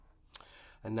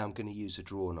And now I'm going to use a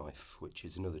draw knife, which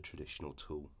is another traditional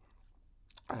tool.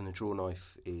 And a draw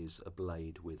knife is a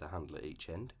blade with a handle at each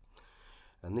end.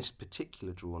 And this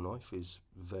particular draw knife is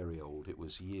very old. It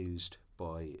was used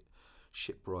by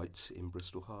shipwrights in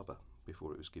Bristol Harbour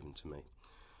before it was given to me.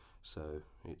 So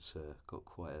it's got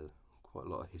quite a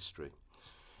lot of history.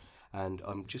 And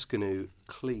I'm just going to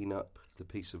clean up the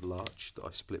piece of larch that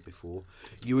I split before.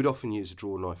 You would often use a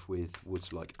draw knife with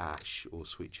woods like ash or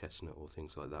sweet chestnut or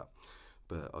things like that,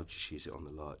 but I'll just use it on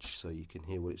the larch so you can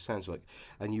hear what it sounds like.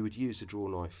 And you would use a draw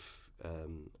knife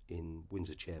in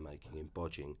Windsor chair making, in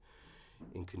bodging,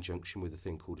 in conjunction with a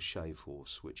thing called a shave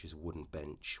horse, which is a wooden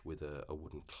bench with a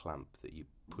wooden clamp that you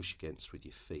push against with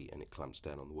your feet and it clamps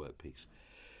down on the workpiece.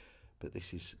 But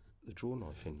this is the draw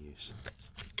knife in use.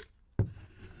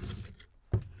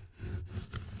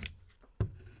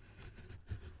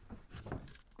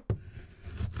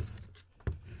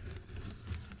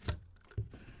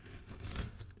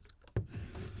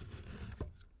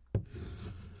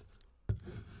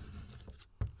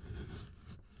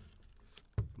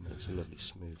 Makes a lovely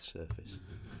smooth surface.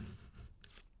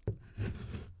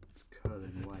 It's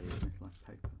curling away, isn't it, like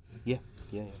paper? Yeah.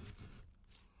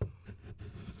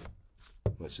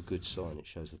 Well, it's a good sign. It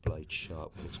shows the blade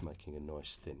sharp when it's making a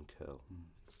nice thin curl.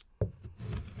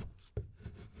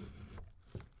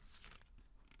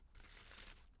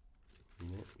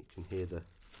 Yeah, you can hear the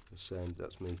sound.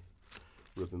 That's me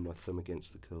rubbing my thumb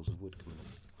against the curls of wood coming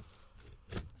off.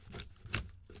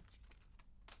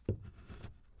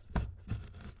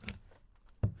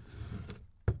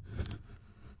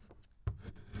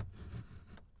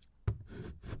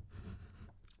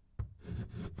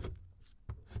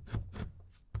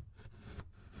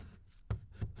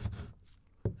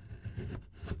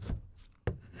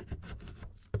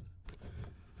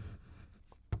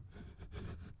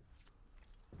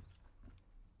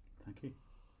 Thank you.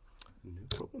 No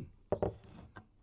problem.